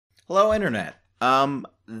Hello, Internet.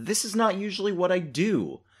 This is not usually what I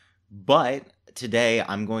do, but today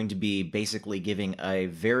I'm going to be basically giving a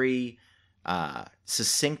very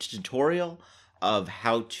succinct tutorial of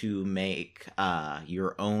how to make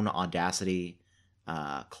your own Audacity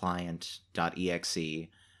client.exe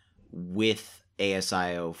with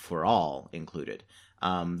ASIO4All included.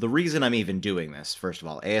 The reason I'm even doing this, first of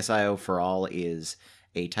all, ASIO4All is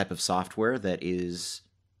a type of software that is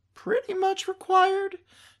pretty much required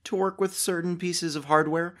to work with certain pieces of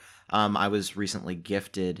hardware. I was recently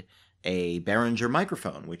gifted a Behringer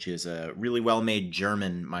microphone, which is a really well-made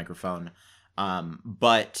German microphone,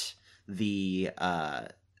 but the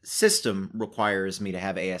system requires me to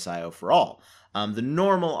have ASIO4All. The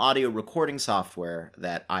normal audio recording software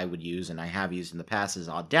that I would use, and I have used in the past, is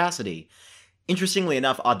Audacity. Interestingly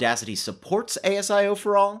enough, Audacity supports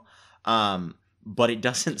ASIO4All, but it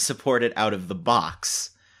doesn't support it out of the box.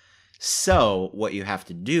 So what you have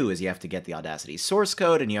to do is you have to get the Audacity source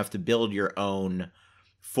code, and you have to build your own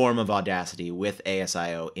form of Audacity with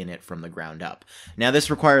ASIO in it from the ground up. Now, this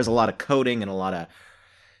requires a lot of coding and a lot of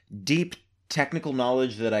deep technical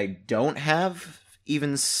knowledge that I don't have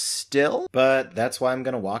even still, but that's why I'm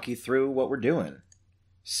going to walk you through what we're doing.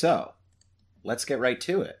 So, let's get right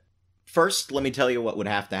to it. First, let me tell you what would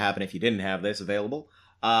have to happen if you didn't have this available.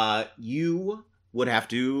 You would have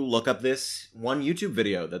to look up this one YouTube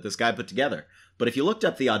video that this guy put together. But if you looked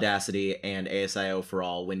up the Audacity and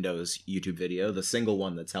ASIO4All Windows YouTube video, the single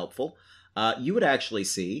one that's helpful, you would actually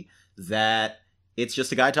see that it's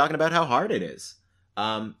just a guy talking about how hard it is.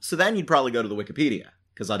 So then you'd probably go to the Wikipedia,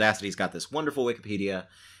 because Audacity's got this wonderful Wikipedia,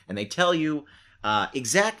 and they tell you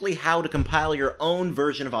exactly how to compile your own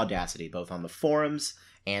version of Audacity, both on the forums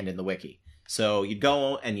and in the wiki. So you'd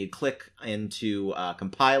go and you'd click into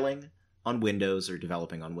compiling on Windows or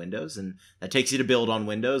developing on Windows, and that takes you to build on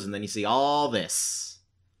Windows, and then you see all this.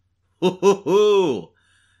 I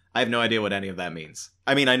have no idea what any of that means.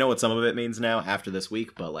 I mean, I know what some of it means now after this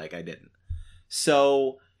week, but, like, I didn't.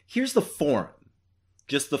 So, here's the forum.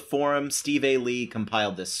 Just the forum. Steve A. Lee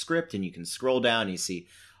compiled this script, and you can scroll down and you see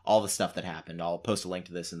all the stuff that happened. I'll post a link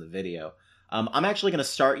to this in the video. I'm actually going to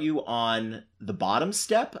start you on the bottom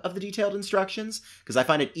step of the detailed instructions, because I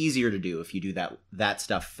find it easier to do if you do that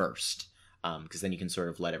stuff first. Because then you can sort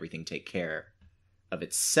of let everything take care of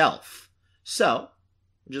itself. So,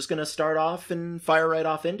 I'm just going to start off and fire right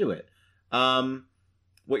off into it.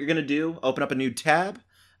 What you're going to do, open up a new tab.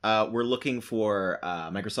 We're looking for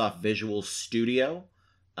Microsoft Visual Studio,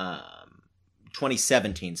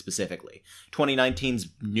 2017 specifically. 2019's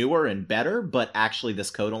newer and better, but actually this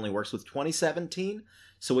code only works with 2017.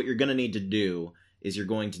 So what you're going to need to do is you're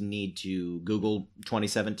going to need to Google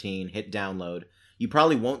 2017, hit download. You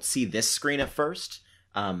probably won't see this screen at first.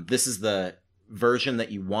 This is the version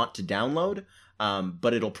that you want to download,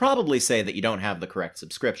 but it'll probably say that you don't have the correct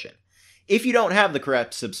subscription. If you don't have the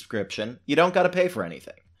correct subscription, you don't got to pay for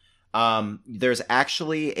anything. There's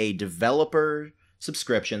actually a developer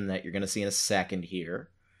subscription that you're going to see in a second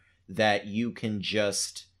here that you can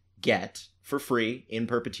just get for free in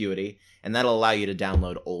perpetuity, and that'll allow you to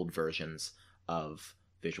download old versions of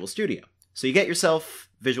Visual Studio. So you get yourself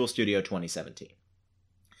Visual Studio 2017.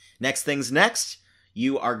 Next things next,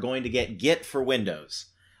 you are going to get Git for Windows.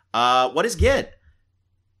 What is Git?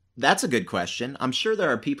 That's a good question. I'm sure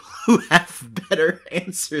there are people who have better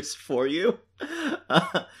answers for you.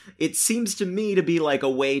 It seems to me to be like a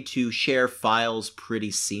way to share files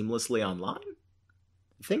pretty seamlessly online.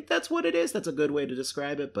 I think that's what it is. That's a good way to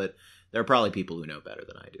describe it, but there are probably people who know better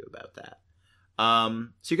than I do about that.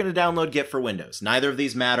 So you're going to download Git for Windows. Neither of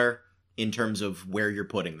these matter in terms of where you're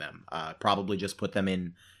putting them. Probably just put them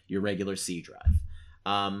in your regular C drive.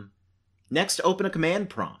 Next, open a command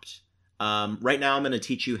prompt. Right now I'm going to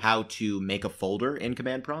teach you how to make a folder in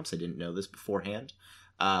command prompts. I didn't know this beforehand.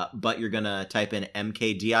 But you're going to type in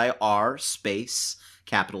mkdir space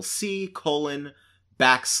capital C colon /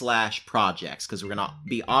 projects, because we're going to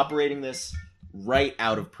be operating this right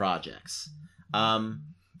out of projects.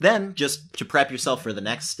 Then, just to prep yourself for the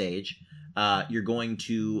next stage, you're going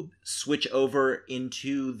to switch over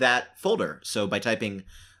into that folder. So by typing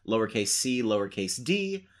lowercase c, lowercase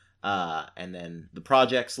d, and then the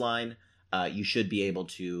projects line, you should be able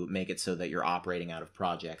to make it so that you're operating out of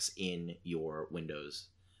projects in your Windows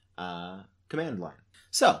command line.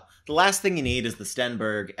 So, the last thing you need is the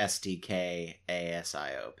Stenberg SDK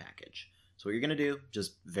ASIO package. So what you're going to do,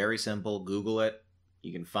 just very simple, Google it.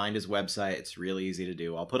 You can find his website. It's really easy to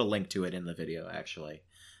do. I'll put a link to it in the video, actually.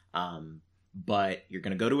 But you're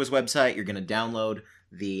going to go to his website. You're going to download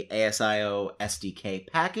the ASIO SDK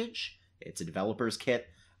package. It's a developer's kit.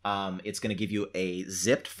 It's going to give you a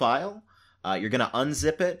zipped file. You're going to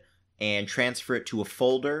unzip it, and transfer it to a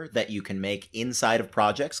folder that you can make inside of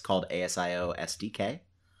projects called Asio Sdk.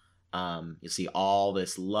 You'll see all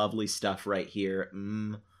this lovely stuff right here.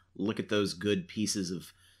 Look at those good pieces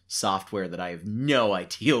of software that I have no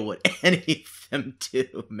idea what any of them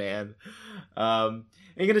do, man. And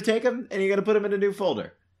you're going to take them and you're going to put them in a new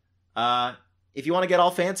folder. If you want to get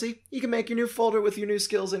all fancy, you can make your new folder with your new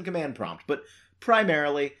skills and command prompt. But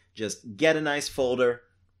primarily, just get a nice folder,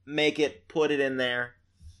 make it, put it in there.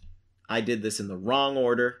 I did this in the wrong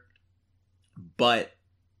order, but,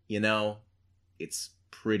 you know, it's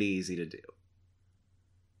pretty easy to do.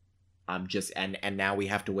 I'm just, and now we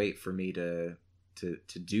have to wait for me to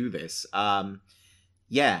do this.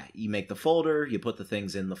 Yeah, you make the folder, you put the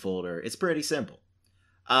things in the folder. It's pretty simple.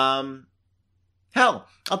 Hell,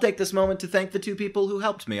 I'll take this moment to thank the two people who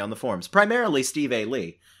helped me on the forums. Primarily Steve A.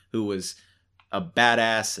 Lee, who was a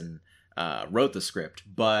badass and wrote the script,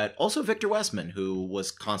 but also Victor Westman, who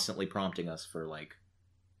was constantly prompting us for, like,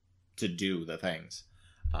 to do the things.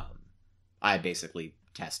 I basically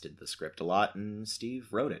tested the script a lot, and Steve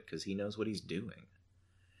wrote it, because he knows what he's doing.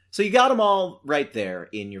 So you got them all right there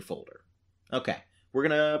in your folder. Okay, we're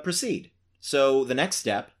going to proceed. So the next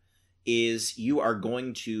step is you are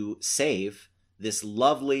going to save this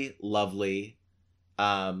lovely, lovely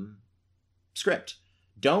script.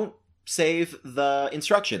 Don't save the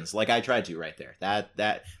instructions like I tried to right there.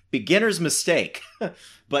 That beginner's mistake.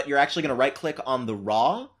 But you're actually going to right-click on the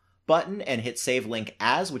raw button and hit Save Link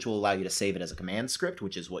As, which will allow you to save it as a command script,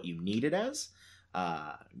 which is what you need it as.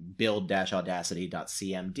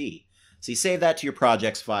 Build-audacity.cmd. So you save that to your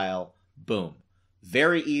projects file. Boom.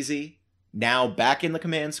 Very easy. Now back in the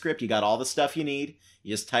command script, you got all the stuff you need.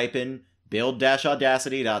 You just type in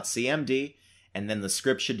build-audacity.cmd, and then the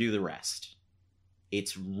script should do the rest.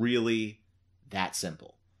 It's really that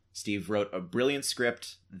simple. Steve wrote a brilliant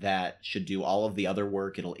script that should do all of the other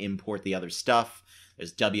work. It'll import the other stuff.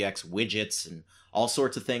 There's WX widgets and all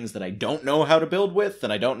sorts of things that I don't know how to build with,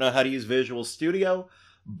 and I don't know how to use Visual Studio,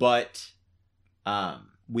 but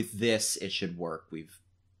with this, it should work. We've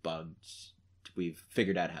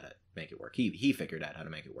figured out how to make it work. He figured out how to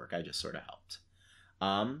make it work. I just sort of helped.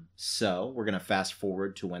 So we're going to fast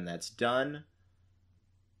forward to when that's done.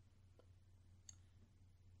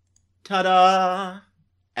 Ta-da!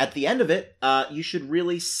 At the end of it, you should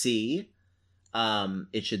really see,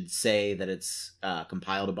 it should say that it's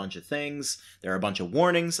compiled a bunch of things. There are a bunch of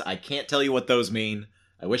warnings. I can't tell you what those mean.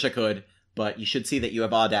 I wish I could, but you should see that you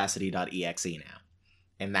have audacity.exe now.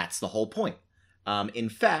 And that's the whole point. In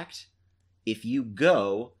fact, if you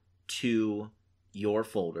go to your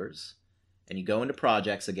folders, and you go into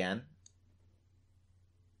projects again,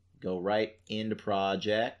 go right into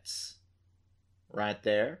projects, right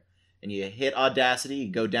there, and you hit Audacity,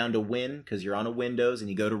 you go down to Win, because you're on a Windows, and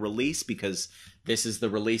you go to Release, because this is the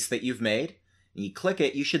release that you've made, and you click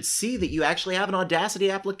it, you should see that you actually have an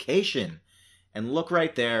Audacity application. And look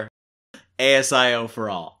right there,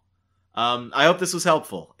 ASIO4All. I hope this was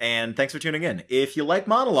helpful, and thanks for tuning in. If you like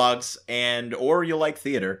monologues, or you like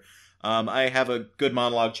theater, I have a good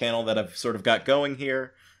monologue channel that I've sort of got going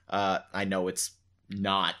here. I know it's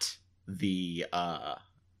not the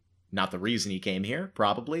reason you came here,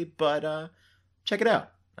 probably, but check it out.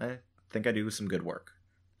 I think I do some good work.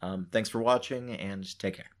 Thanks for watching, and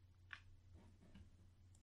take care.